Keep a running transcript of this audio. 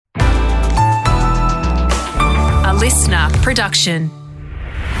listener production.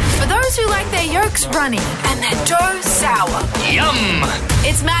 For those who like their yolks runny and their dough sour. Yum!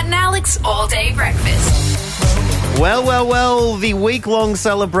 It's Matt and Alex All Day Breakfast. Well, the week-long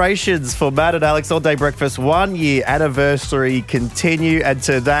celebrations for Matt and Alex All Day Breakfast 1 year anniversary continue, and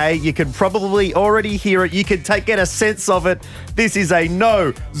today you can probably already hear it. You can get a sense of it. This is a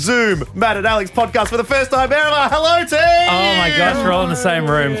no Zoom Matt and Alex podcast for the first time ever. Hello, team! Oh my gosh, we're all in the same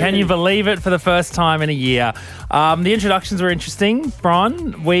room. Can you believe it? For the first time in a year. The introductions were interesting.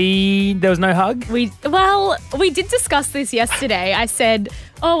 Bron, there was no hug? We did discuss this yesterday. I said,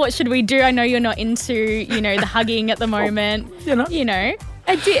 what should we do? I know you're not into, the hugging at the moment.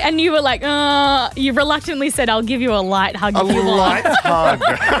 I did, and you were like, you reluctantly said, I'll give you a light hug if you want. A light hug.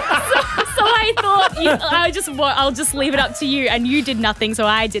 So I thought, I'll just leave it up to you, and you did nothing, so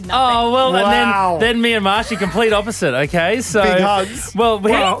I did nothing. Oh, well, Wow. and then me and Marshy, complete opposite, okay? So Big hugs. Well,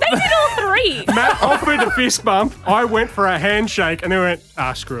 They did all three. Matt offered a fist bump. I went for a handshake, and then went,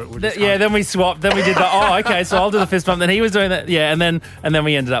 screw it. We'll just hug. then we swapped. Then we did okay, so I'll do the fist bump. Then he was doing that, and then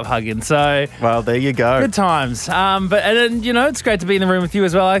we ended up hugging. So Well, there you go. good times. It's great to be in the room with you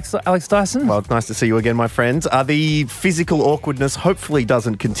as well, Alex Dyson. Well, it's nice to see you again, my friends. The physical awkwardness hopefully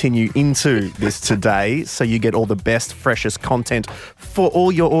doesn't continue into this today, so you get all the best, freshest content for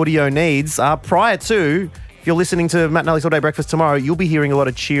all your audio needs. Prior to, if you're listening to Matt and Alex All Day Breakfast tomorrow, you'll be hearing a lot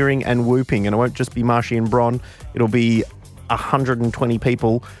of cheering and whooping, and it won't just be Marshy and Bron. It'll be 120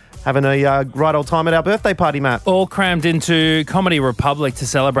 people having a right old time at our birthday party, Matt. All crammed into Comedy Republic to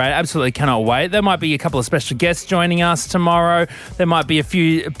celebrate. Absolutely cannot wait. There might be a couple of special guests joining us tomorrow. There might be a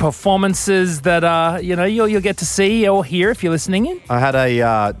few performances that you'll get to see or hear if you're listening in. I had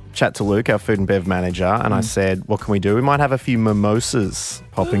a chat to Luke, our food and bev manager, and I said, what can we do? We might have a few mimosas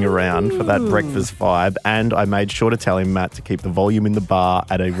popping around for that breakfast vibe, and I made sure to tell him, Matt, to keep the volume in the bar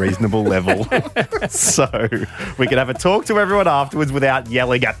at a reasonable level so we can have a talk to everyone afterwards without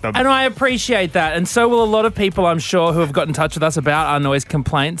yelling at them. And I appreciate that. And so will a lot of people, I'm sure, who have got in touch with us about our noise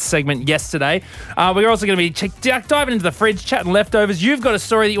complaints segment yesterday. We're also going to be diving into the fridge, chatting leftovers. You've got a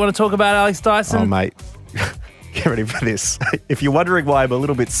story that you want to talk about, Alex Dyson? Oh, mate. Get ready for this. If you're wondering why I'm a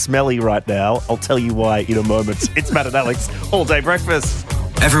little bit smelly right now, I'll tell you why in a moment. It's Matt and Alex All Day Breakfast.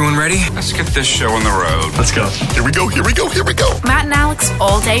 Everyone ready? Let's get this show on the road. Let's go. Here we go. Matt and Alex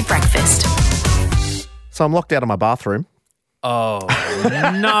All Day Breakfast. So I'm locked out of my bathroom. Oh,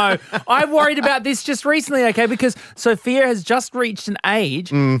 no. I worried about this just recently, okay, because Sophia has just reached an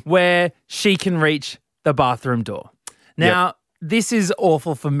age where she can reach the bathroom door. Now, This is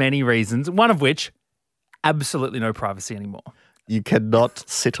awful for many reasons, one of which, absolutely no privacy anymore. You cannot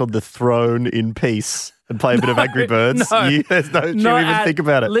sit on the throne in peace and play a bit of Angry Birds. There's no even think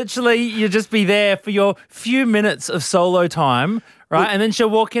about it. Literally, you just be there for your few minutes of solo time, right? And then she'll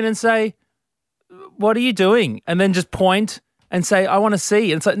walk in and say, what are you doing? And then just point and say, I want to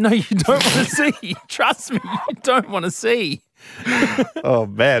see. And it's like, no, you don't want to see. Trust me, you don't want to see. Oh,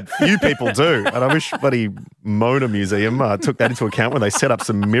 man, few people do. And I wish bloody Mona Museum took that into account when they set up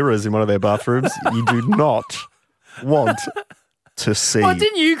some mirrors in one of their bathrooms. You do not want to see. Oh,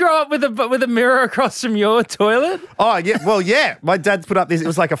 didn't you grow up with a mirror across from your toilet? Oh, yeah. Well, yeah. My dad's put up this. It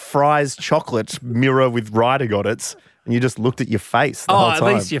was like a Fry's chocolate mirror with writing on it. And you just looked at your face the whole time.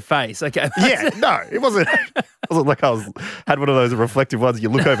 At least your face. Okay. Yeah, no, it wasn't like I had one of those reflective ones you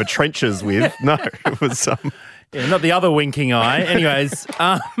look over trenches with. No, it was Yeah, not the other winking eye. Anyways.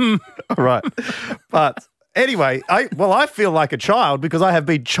 Right. But anyway, I feel like a child because I have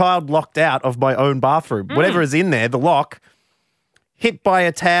been child locked out of my own bathroom. Whatever is in there, the lock, hit by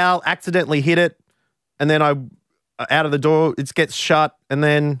a towel, accidentally hit it, and then I out of the door, it gets shut, and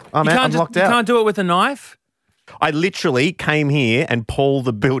then I'm locked out. You can't do it with a knife? I literally came here and Paul,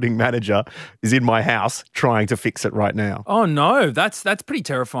 the building manager, is in my house trying to fix it right now. Oh no, that's pretty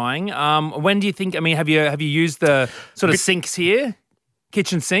terrifying. When do you think? I mean, have you used the sort of sinks here,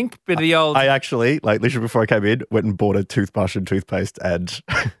 kitchen sink, bit of the old? I actually, literally before I came in, went and bought a toothbrush and toothpaste and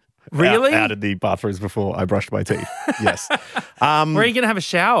really out in the bathrooms before I brushed my teeth. Yes. Where are you going to have a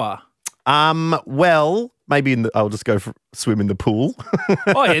shower? Well, maybe I'll just go swim in the pool.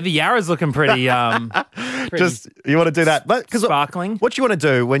 Oh yeah, the Yarra's looking pretty. Just you want to do that, but sparkling. What you want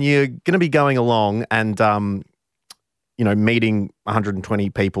to do when you're going to be going along and meeting 120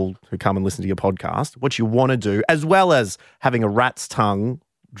 people who come and listen to your podcast, what you want to do, as well as having a rat's tongue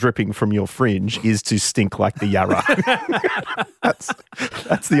dripping from your fringe, is to stink like the Yarra.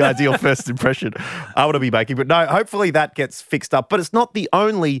 That's the ideal first impression I want to be making. But no, hopefully that gets fixed up. But it's not the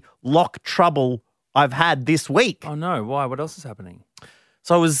only lock trouble I've had this week. Oh no, why? What else is happening?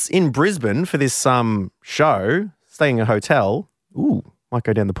 So I was in Brisbane for this show, staying in a hotel. Ooh, might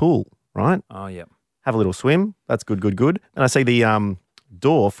go down the pool, right? Oh, yeah. have a little swim. That's good. And I see the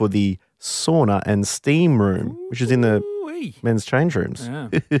door for the sauna and steam room, which is in the men's change rooms.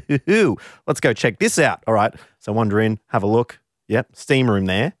 Yeah. Let's go check this out. All right. So wander in, have a look. Yep, steam room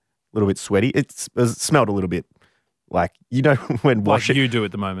there. A little bit sweaty. It smelled a little bit like, when washing. Like you do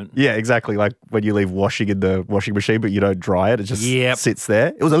at the moment. Yeah, exactly. Like when you leave washing in the washing machine, but you don't dry it. It just sits there.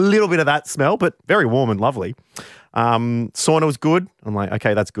 It was a little bit of that smell, but very warm and lovely. Sauna was good. I'm like,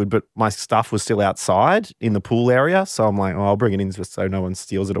 okay, that's good. But my stuff was still outside in the pool area. So I'm like, I'll bring it in just so no one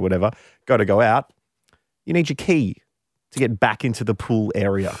steals it or whatever. Go out. You need your key to get back into the pool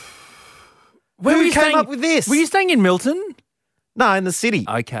area. Where Who came up with this? Were you staying in Milton? No, in the city.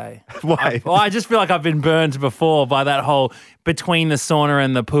 Okay. Why? I just feel like I've been burned before by that whole between the sauna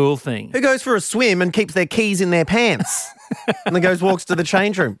and the pool thing. Who goes for a swim and keeps their keys in their pants and then walks to the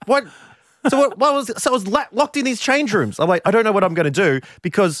change room? What? So I was locked in these change rooms. I'm like, I don't know what I'm going to do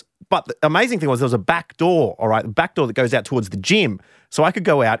but the amazing thing was there was a back door, all right, the back door that goes out towards the gym. So I could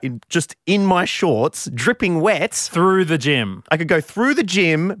go out in my shorts, dripping wet. Through the gym. I could go through the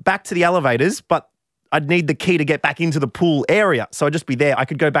gym, back to the elevators, but I'd need the key to get back into the pool area. So I'd just be there. I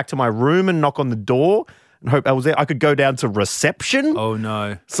could go back to my room and knock on the door and hope I was there. I could go down to reception. Oh,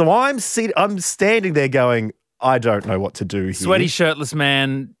 no. So I'm standing there going, I don't know what to do here. Sweaty, shirtless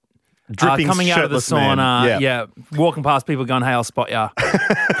man. Dripping coming out of the shirtless sauna, man. yeah, walking past people going, hey, I'll spot ya.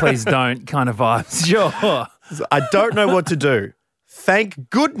 Please don't, kind of vibes. Sure. I don't know what to do. Thank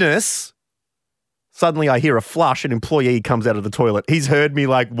goodness, suddenly I hear a flush, an employee comes out of the toilet. He's heard me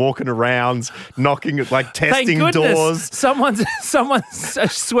walking around, knocking, testing Thank goodness. doors. Someone's a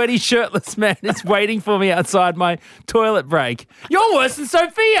sweaty, shirtless man is waiting for me outside my toilet break. You're worse than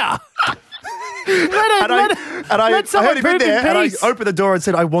Sophia. I heard him in there and I opened the door and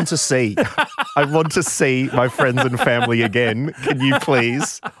said, I want to see. I want to see my friends and family again. Can you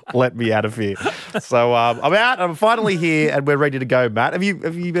please let me out of here? So I'm out. I'm finally here and we're ready to go, Matt. Have you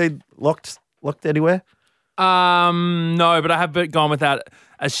been locked anywhere? No, but I have gone without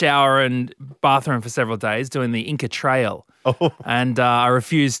a shower and bathroom for several days doing the Inca Trail. Oh. And I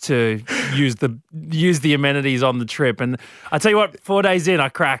refused to use the amenities on the trip. And I tell you what, 4 days in, I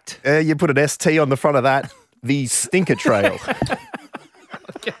cracked. You put an ST on the front of that, the Stinker Trail.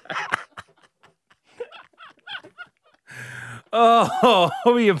 Oh,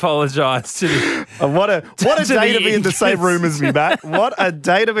 we apologise to the What a day to be in the same room as me, Matt. What a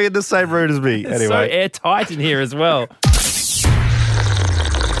day to be in the same room as me. It's anyway. so airtight in here as well.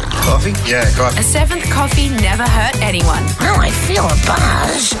 Coffee? Yeah, coffee. A seventh coffee never hurt anyone. Oh, I feel a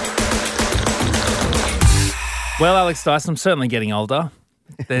buzz. Well, Alex Dyson, I'm certainly getting older.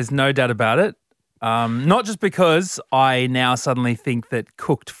 There's no doubt about it. Not just because I now suddenly think that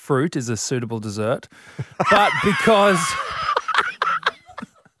cooked fruit is a suitable dessert, but because...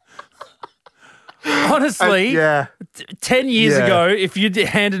 Honestly, 10 years ago, if you'd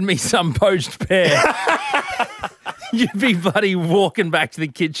handed me some poached pear, you'd be bloody walking back to the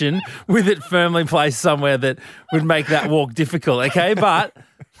kitchen with it firmly placed somewhere that would make that walk difficult, okay? But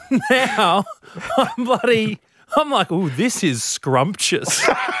now I'm like, ooh, this is scrumptious.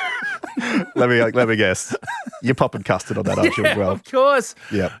 Let me guess. You're popping custard on that, aren't you, as well? Of course.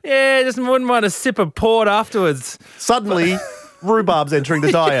 Yeah. Yeah, just wouldn't mind a sip of port afterwards. Suddenly, rhubarb's entering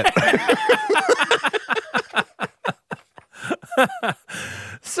the diet.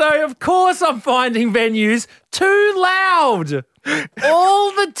 So, of course, I'm finding venues too loud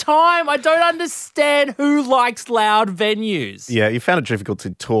all the time. I don't understand who likes loud venues. Yeah, you found it difficult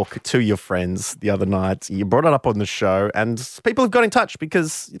to talk to your friends the other night. You brought it up on the show and people have got in touch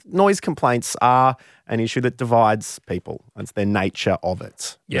because noise complaints are an issue that divides people. That's their nature of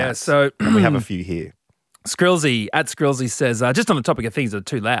it. Yeah, Yes. so... And we have a few here. Skrilzy says, just on the topic of things that are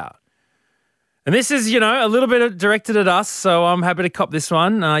too loud. And this is, a little bit directed at us, so I'm happy to cop this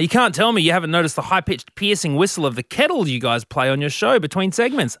one. You can't tell me you haven't noticed the high-pitched piercing whistle of the kettle you guys play on your show between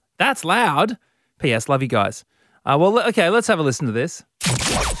segments. That's loud. P.S. Love you guys. Okay, let's have a listen to this.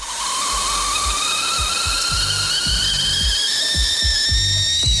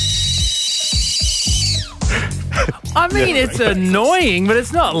 I mean, it's annoying, but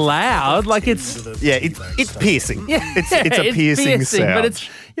it's not loud. Like it's piercing. Yeah, it's a piercing sound. But it's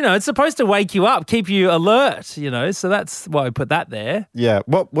it's supposed to wake you up, keep you alert. So that's why we put that there. Yeah.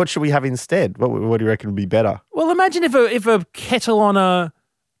 What should we have instead? What do you reckon would be better? Well, imagine if a kettle on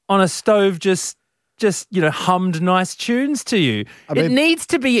a stove just hummed nice tunes to you. It needs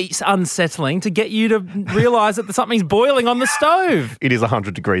to be unsettling to get you to realise that something's boiling on the stove. It is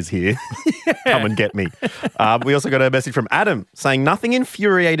 100 degrees here. Come and get me. We also got a message from Adam saying, nothing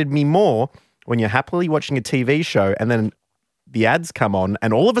infuriated me more when you're happily watching a TV show and then the ads come on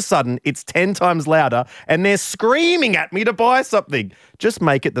and all of a sudden it's 10 times louder and they're screaming at me to buy something. Just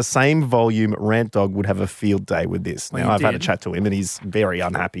make it the same volume. Rant Dog would have a field day with this. Well, now, I've had a did. chat to him and he's very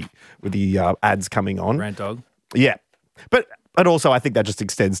unhappy with the ads coming on. Rant Dog. Yeah. But also I think that just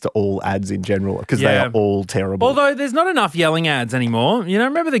extends to all ads in general because they Yeah. are all terrible. Although there's not enough yelling ads anymore. You know,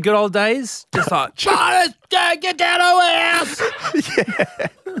 remember the good old days? Just like, Charles, get down to our house.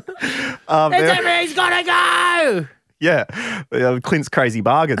 Everybody's got to go. Yeah, Clint's Crazy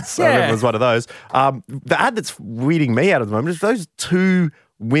Bargains. I remember it was one of those. The ad that's weeding me out at the moment is those two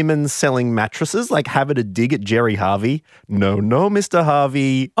women selling mattresses, like having a dig at Jerry Harvey. No, Mr.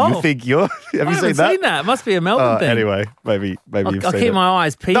 Harvey. Oh. You think you're... Have you seen that? Seen that. It must be a Melbourne thing. Anyway, maybe you've I'll seen keep it. my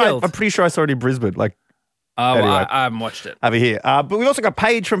eyes No, peeled. I'm pretty sure I saw it in Brisbane. Like, Oh, anyway. I haven't watched it. over here. But we've also got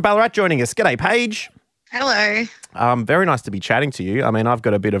Paige from Ballarat joining us. G'day, Paige. Hello. Very nice to be chatting to you. I mean, I've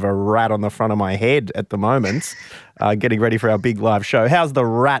got a bit of a rat on the front of my head at the moment, getting ready for our big live show. How's the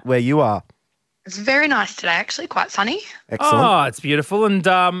rat where you are? It's very nice today, actually, quite sunny. Excellent. Oh, it's beautiful.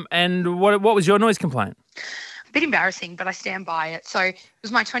 And what was your noise complaint? A bit embarrassing, but I stand by it. So it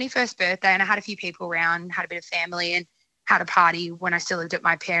was my 21st birthday and I had a few people around, had a bit of family and had a party when I still lived at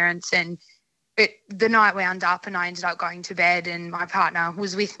my parents'. And the night wound up and I ended up going to bed and my partner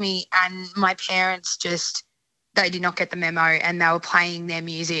was with me and my parents they did not get the memo and they were playing their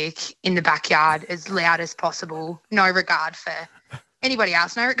music in the backyard as loud as possible. No regard for anybody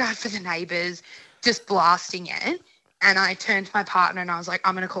else, no regard for the neighbours, just blasting it. And I turned to my partner and I was like,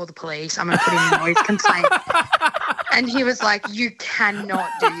 I'm going to call the police. I'm going to put in a noise complaint. And he was like, you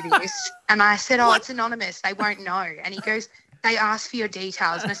cannot do this. And I said, it's anonymous. They won't know. And he goes, they asked for your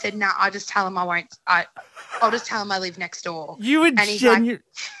details. And I said, no, I'll just tell them I'll just tell them I live next door. You would And he's like,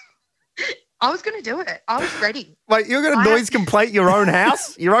 I was going to do it. I was ready. Wait, you're going to noise complaint your own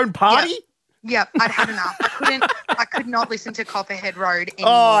house? Your own party? Yep, I'd had enough. I could not listen to Copperhead Road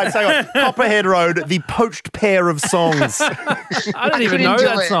anymore. Oh, I tell you what, Copperhead Road, the poached pear of songs. I don't even couldn't know do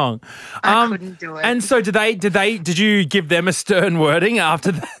that it. song. I couldn't do it. And so did you give them a stern wording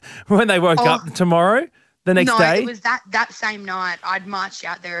after when they woke up tomorrow? The next day? No, it was that same night. I'd marched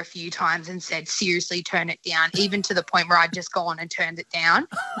out there a few times and said, seriously, turn it down, even to the point where I'd just go on and turned it down.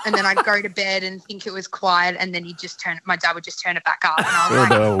 And then I'd go to bed and think it was quiet and then my dad would just turn it back up. And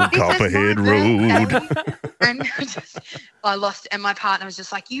I was like, Copperhead Road. And I lost, and my partner was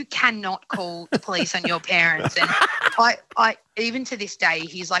just like, you cannot call the police on your parents. And I even to this day,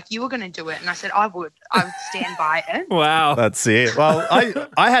 he's like, you were going to do it. And I said, I would stand by it. Wow. That's it. Well,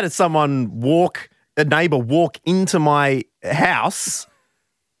 I had a neighbour walk into my house,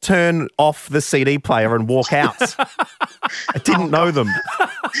 turn off the CD player and walk out. I didn't know them.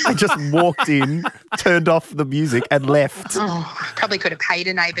 I just walked in, turned off the music and left. Oh, I probably could have paid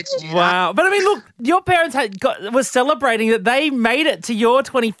a neighbour to do that. Wow. But I mean, look, your parents were celebrating that they made it to your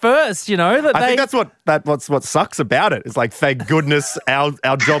 21st, you know? I think that's what sucks about it. It's like, thank goodness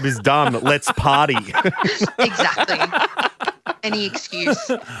our job is done. Let's party. Exactly. Any excuse.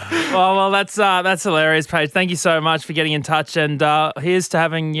 Well, that's hilarious, Paige. Thank you so much for getting in touch, and here's to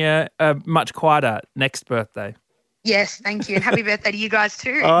having a much quieter next birthday. Yes, thank you. And happy birthday to you guys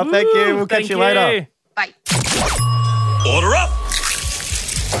too. Oh, thank you. We'll catch you later. Bye. Order up.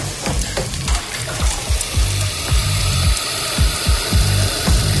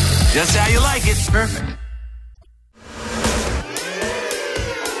 Just how you like it. Perfect.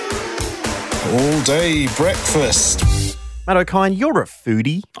 All day breakfast. Matt O'Kine, you're a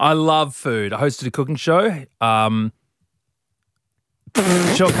foodie. I love food. I hosted a cooking show.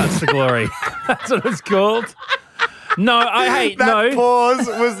 Shortcuts to Glory. That's what it's called. No, That pause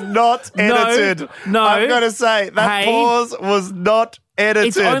was not edited. No. I'm going to say that pause was not edited.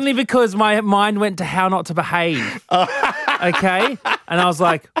 It's only because my mind went to how not to behave. Okay? And I was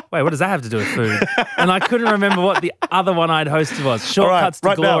like, wait, what does that have to do with food? And I couldn't remember what the other one I'd hosted was. Shortcuts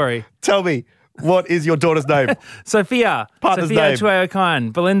to Glory. Now, tell me, what is your daughter's name? Sophia. Partner's Sophia name. Chue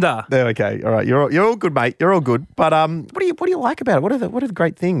O'Kine. Belinda. Yeah, okay. All right. You're all good, mate. You're all good. But what do you like about it? What are the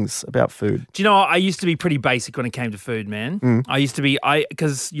great things about food? Do you know, I used to be pretty basic when it came to food, man. I used to be,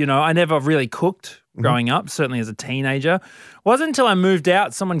 because, I never really cooked growing up, certainly as a teenager. It wasn't until I moved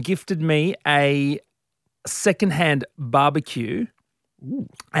out, someone gifted me a secondhand barbecue.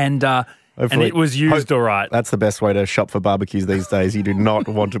 And it was used all right. That's the best way to shop for barbecues these days. You do not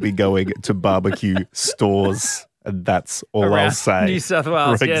want to be going to barbecue stores. And that's all Around I'll say. New South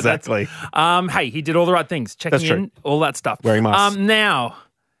Wales. Yeah, exactly. Hey, he did all the right things. Checking That's true. in, all that stuff. Wearing masks. Now,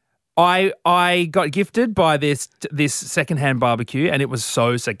 I got gifted by this secondhand barbecue, and it was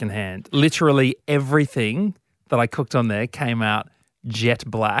so secondhand. Literally everything that I cooked on there came out jet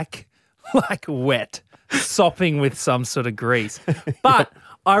black, like wet. sopping with some sort of grease. But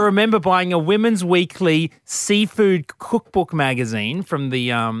I remember buying a Women's Weekly seafood cookbook magazine from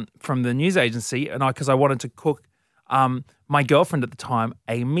the news agency, and because I wanted to cook my girlfriend at the time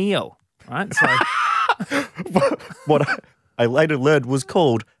a meal, right? So what I later learned was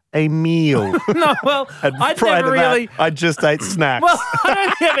called a meal. no, well, I'd prior never to that, really. I just ate snacks. Well,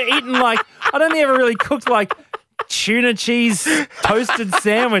 I don't ever really cooked like tuna cheese toasted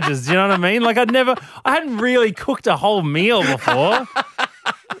sandwiches. Do you know what I mean? Like I hadn't really cooked a whole meal before. I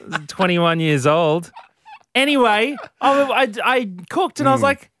was 21 years old. Anyway, I cooked and I was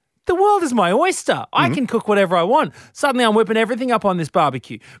like, the world is my oyster. I can cook whatever I want. Suddenly I'm whipping everything up on this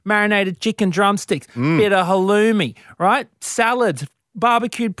barbecue. Marinated chicken drumsticks, bit of halloumi, right? Salads,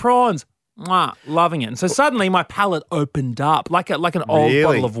 barbecued prawns. Mwah, loving it. And so suddenly my palate opened up like an old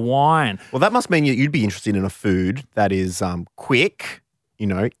bottle of wine. Well, that must mean you'd be interested in a food that is quick,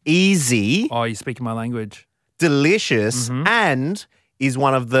 easy. Oh, you're speaking my language. Delicious, and is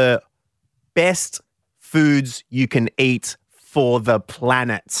one of the best foods you can eat for the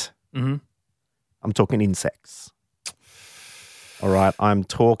planet. Mm-hmm. I'm talking insects. All right, I'm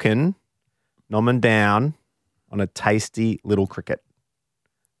talking nom down on a tasty little cricket.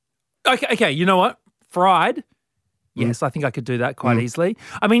 Okay, you know what? Fried. Yes, I think I could do that quite easily.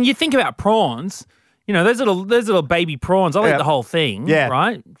 I mean, you think about prawns, those little baby prawns. I'll eat the whole thing,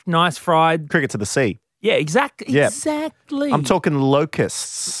 right? Nice fried. Cricket to the sea. Yeah, exactly. Yeah. Exactly. I'm talking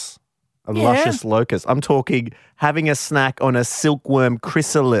locusts, a luscious locust. I'm talking having a snack on a silkworm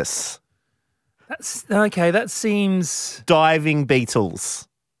chrysalis. That's okay. That seems diving beetles.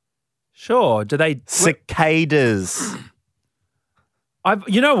 Sure. Do they cicadas?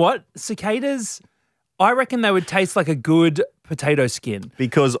 You know what? Cicadas, I reckon they would taste like a good potato skin.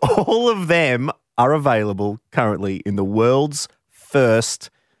 Because all of them are available currently in the world's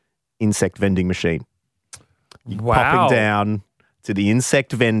first insect vending machine. Popping down to the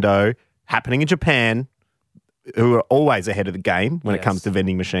insect vendo, happening in Japan, who are always ahead of the game when it comes to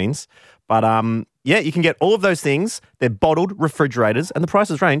vending machines. But you can get all of those things. They're bottled refrigerators, and the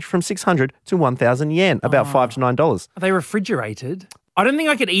prices range from 600 to 1,000 yen, about $5 to $9. Are they refrigerated? I don't think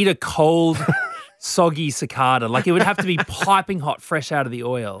I could eat a cold, soggy cicada. Like it would have to be piping hot, fresh out of the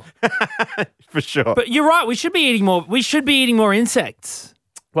oil. For sure. But you're right. We should be eating more. We should be eating more insects.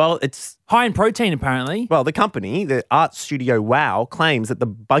 Well, it's high in protein, apparently. Well, the company, the art studio WOW, claims that the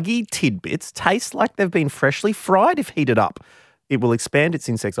buggy tidbits taste like they've been freshly fried if heated up. It will expand its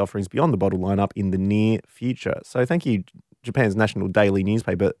insects offerings beyond the bottle lineup in the near future. So thank you, Japan's national daily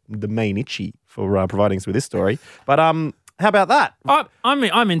newspaper, the Mainichi, for providing us with this story. But how about that?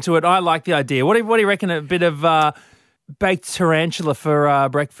 I'm into it. I like the idea. What do you reckon? A bit of baked tarantula for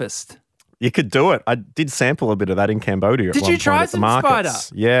breakfast. You could do it. I did sample a bit of that in Cambodia. Did you try some spider?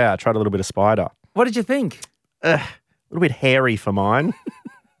 Yeah, I tried a little bit of spider. What did you think? A little bit hairy for mine.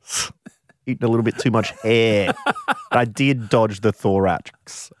 Eating a little bit too much hair. But I did dodge the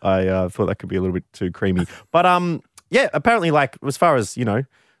thorax. I thought that could be a little bit too creamy. But apparently, like as far as the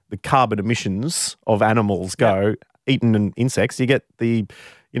carbon emissions of animals go, eating insects, you get the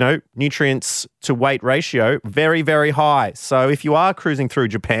nutrients to weight ratio very, very high. So if you are cruising through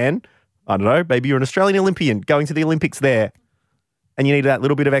Japan, I don't know, maybe you're an Australian Olympian going to the Olympics there, and you need that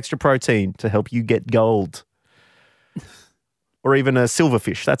little bit of extra protein to help you get gold. Or even a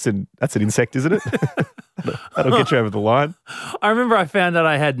silverfish. That's an insect, isn't it? That'll get you over the line. I remember I found out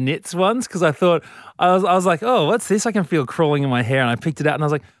I had nits once because I thought, I was like, oh, what's this? I can feel crawling in my hair. And I picked it out and I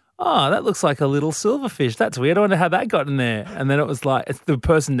was like, oh, that looks like a little silverfish. That's weird. I wonder how that got in there. And then it was like, it's the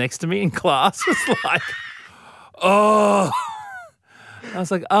person next to me in class was like, oh. I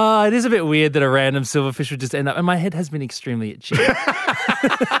was like, it is a bit weird that a random silverfish would just end up, and my head has been extremely itchy.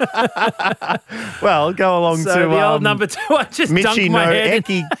 Well, go along to the old number 2. I just dunked my head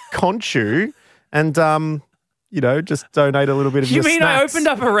Eki Konchu and, just donate a little bit of your snacks. You mean I opened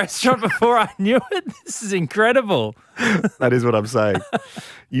up a restaurant before I knew it? This is incredible. That is what I'm saying.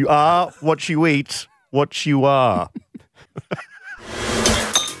 You are what you eat, what you are.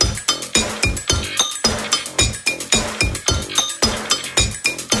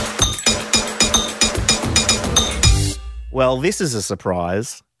 Well, this is a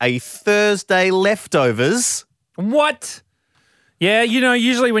surprise. A Thursday leftovers. What? Yeah,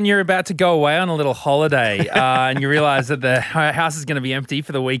 usually when you're about to go away on a little holiday and you realise that the house is going to be empty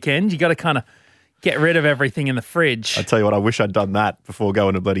for the weekend, you got to kind of get rid of everything in the fridge. I tell you what, I wish I'd done that before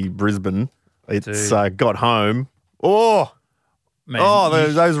going to bloody Brisbane. It's got home. Oh, man,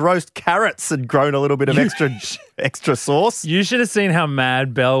 those roast carrots had grown a little bit of extra sauce. You should have seen how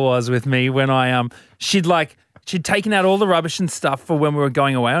mad Belle was with me when she'd taken out all the rubbish and stuff for when we were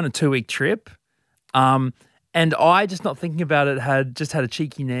going away on a 2-week trip. And I, just not thinking about it, had a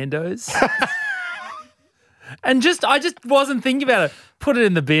cheeky Nando's. And I just wasn't thinking about it. Put it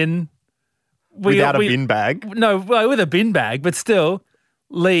in the bin. Without a bin bag? No, well, with a bin bag, but still,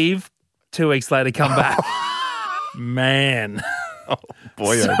 leave, 2 weeks later, come back. Man. Oh,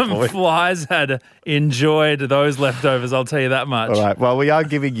 boy, Some flies had enjoyed those leftovers, I'll tell you that much. All right. Well, we are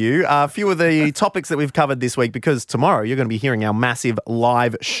giving you a few of the topics that we've covered this week because tomorrow you're going to be hearing our massive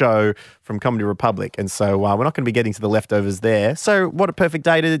live show from Comedy Republic. And so we're not going to be getting to the leftovers there. So what a perfect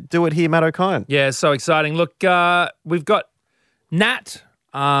day to do it here, Matt O'Kine. Yeah, so exciting. Look, we've got Nat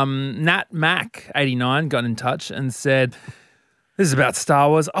Mac 89 got in touch and said, this is about Star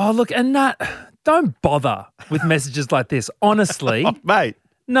Wars. Oh, look, and Nat, don't bother with messages like this, honestly. Oh, mate.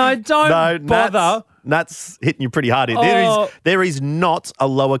 No, don't bother. Nat's hitting you pretty hard here. There is not a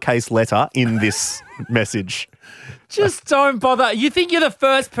lowercase letter in this message. Just don't bother. You think you're the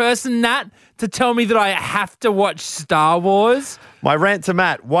first person, Nat, to tell me that I have to watch Star Wars? My rant to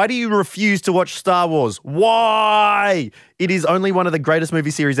Matt, why do you refuse to watch Star Wars? Why? It is only one of the greatest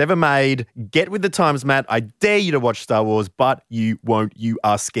movie series ever made. Get with the times, Matt. I dare you to watch Star Wars, but you won't. You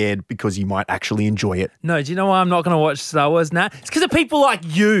are scared because you might actually enjoy it. No, do you know why I'm not going to watch Star Wars, Nat? It's because of people like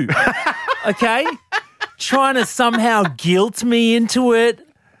you, okay? Trying to somehow guilt me into it.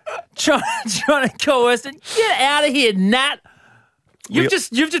 Trying to coerce it. Get out of here, Nat. You've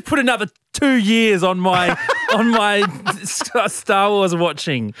just put another 2 years on my Star Wars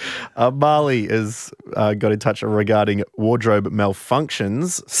watching. Marley has got in touch regarding wardrobe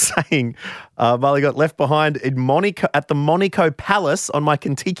malfunctions, saying Marley got left behind at the Monaco Palace on my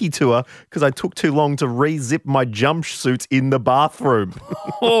Kentucky tour because I took too long to re-zip my jumpsuit in the bathroom.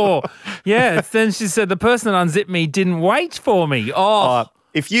 Oh, yeah. Then she said the person that unzipped me didn't wait for me. Oh.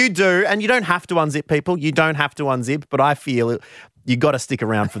 If you do, and you don't have to unzip people, you don't have to unzip, but I feel you got to stick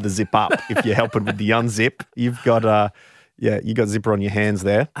around for the zip up if you're helping with the unzip. You've got, you got zipper on your hands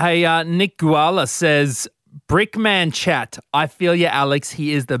there. Hey, Nick Guala says, Brickman chat. I feel you, Alex.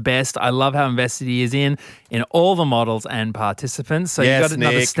 He is the best. I love how invested he is in all the models and participants. So yes, you got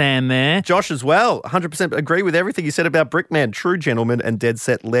another Nick. stand there. Josh as well. 100% agree with everything you said about Brickman. True gentleman and dead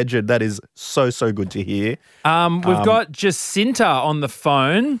set legend. That is so good to hear. We've got Jacinta on the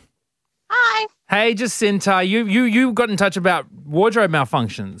phone. Hi. Hey, Jacinta. You got in touch about wardrobe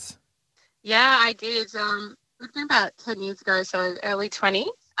malfunctions. Yeah, I did. It's been about 10 years ago, so early 20s.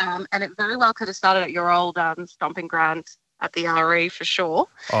 And it very well could have started at your old stomping ground at the RE for sure.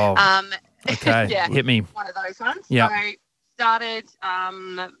 Oh, okay. Yeah, hit me. One of those ones. Yeah. So started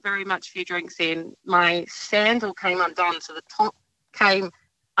very much a few drinks in. My sandal came undone, so the top came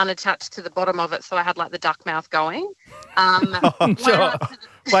unattached to the bottom of it, so I had like the duck mouth going.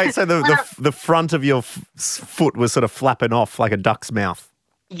 Wait, so the front of your foot was sort of flapping off like a duck's mouth?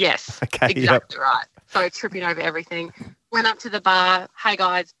 Yes. Okay. Exactly right. So tripping over everything. Went up to the bar. Hey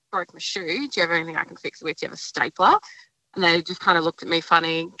guys, broke my shoe. Do you have anything I can fix it with? Do you have a stapler? And they just kind of looked at me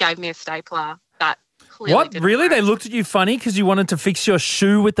funny, gave me a stapler. That clearly What? didn't Really? work. They looked at you funny because you wanted to fix your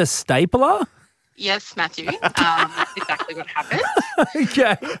shoe with a stapler? Yes, Matthew. That's exactly what happened.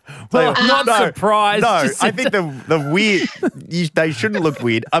 Okay. Well, I'm not surprised. No, Jacinta. I think the weird, they shouldn't look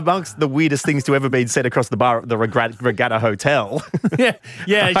weird. Amongst the weirdest things to ever been said across the bar at the Regatta Hotel. Yeah,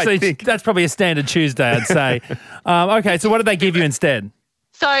 actually, that's probably a standard Tuesday, I'd say. Okay, so what did they give you instead?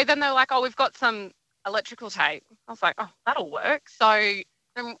 So then they were like, oh, we've got some electrical tape. I was like, oh, that'll work. So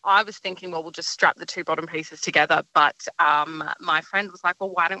then I was thinking, well, we'll just strap the two bottom pieces together. But my friend was like,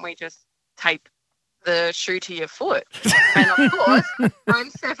 well, why don't we just tape the shoe to your foot? And of course,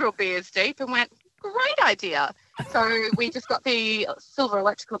 I'm several beers deep and went, great idea. So we just got the silver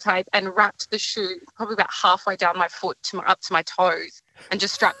electrical tape and wrapped the shoe probably about halfway down my foot up to my toes and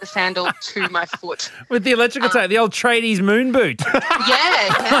just strapped the sandal to my foot. With the electrical tape, the old tradies moon boot.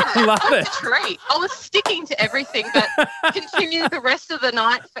 Yeah. Love it. Treat. I was sticking to everything, but continued the rest of the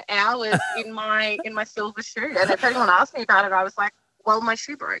night for hours in my silver shoe. And if anyone asked me about it, I was like, well, my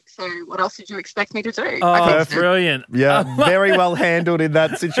shoe broke, so what else did you expect me to do? Oh, brilliant. Yeah, very well handled in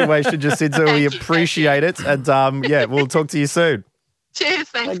that situation, Jacinta. We appreciate it. And, we'll talk to you soon. Cheers.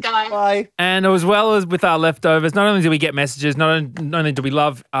 Thanks, guys. Bye. And as well as with our leftovers, not only do we get messages, not only do we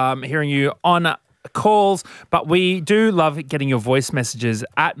love hearing you on calls, but we do love getting your voice messages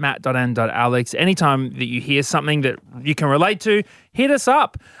at matt.and.alex. Anytime that you hear something that you can relate to, hit us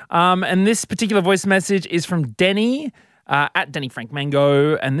up. And this particular voice message is from Denny, at Denny Frank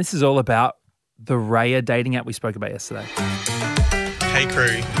Mango, and this is all about the Raya dating app we spoke about yesterday. Hey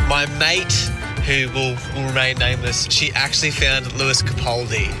crew, my mate who will remain nameless, she actually found Lewis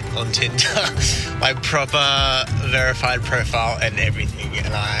Capaldi on Tinder, like proper verified profile and everything.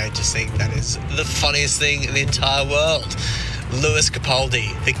 And I just think that is the funniest thing in the entire world. Lewis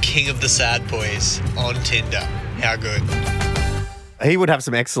Capaldi, the king of the sad boys, on Tinder. How good. He would have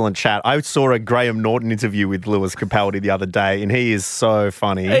some excellent chat. I saw a Graham Norton interview with Lewis Capaldi the other day, and he is so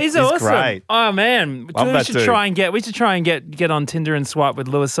funny. He's awesome. Great. Oh man, we should try and get on Tinder and swipe with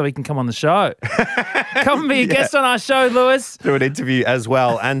Lewis so he can come on the show. Come and be a guest on our show, Lewis. Do an interview as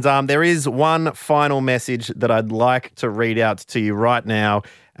well. And there is one final message that I'd like to read out to you right now,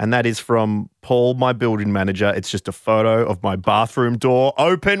 and that is from Paul, my building manager. It's just a photo of my bathroom door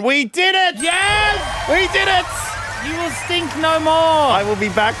open. We did it! Yes! We did it! You will stink no more. I will be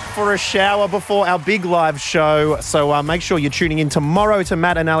back for a shower before our big live show. So make sure you're tuning in tomorrow to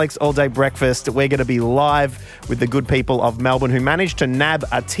Matt and Alex All Day Breakfast. We're going to be live with the good people of Melbourne who managed to nab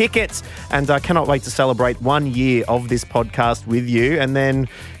a ticket. And I cannot wait to celebrate 1 year of this podcast with you. And then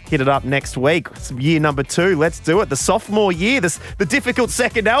hit it up next week. It's year number 2. Let's do it. The sophomore year, the difficult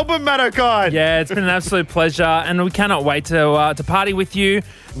second album, Matt O'Kine. Yeah, it's been an absolute pleasure, and we cannot wait to party with you.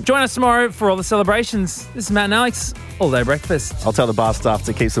 Join us tomorrow for all the celebrations. This is Matt and Alex, All Day Breakfast. I'll tell the bar staff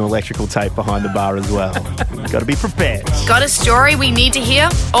to keep some electrical tape behind the bar as well. Got to be prepared. Got a story we need to hear?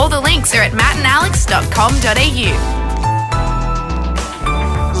 All the links are at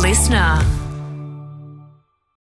mattandalex.com.au. Listener.